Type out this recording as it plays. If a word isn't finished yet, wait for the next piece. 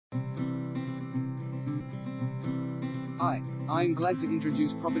Hi, I am glad to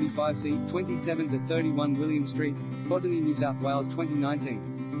introduce Property 5C, 27 to 31 William Street, Botany, New South Wales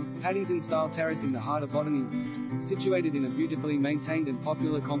 2019. Paddington-style terrace in the heart of Botany. Situated in a beautifully maintained and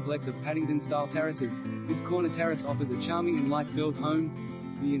popular complex of Paddington-style terraces, this corner terrace offers a charming and light-filled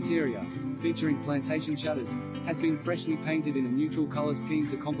home. The interior, featuring plantation shutters, has been freshly painted in a neutral color scheme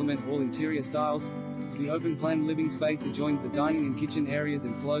to complement all interior styles. The open-plan living space adjoins the dining and kitchen areas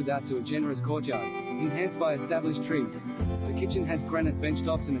and flows out to a generous courtyard, enhanced by established trees. The kitchen has granite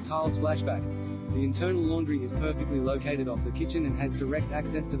benchtops and a tile splashback. The internal laundry is perfectly located off the kitchen and has direct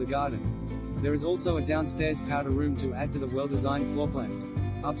access to the garden. There is also a downstairs powder room to add to the well-designed floor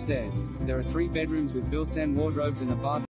plan. Upstairs, there are 3 bedrooms with built-in wardrobes and a bath.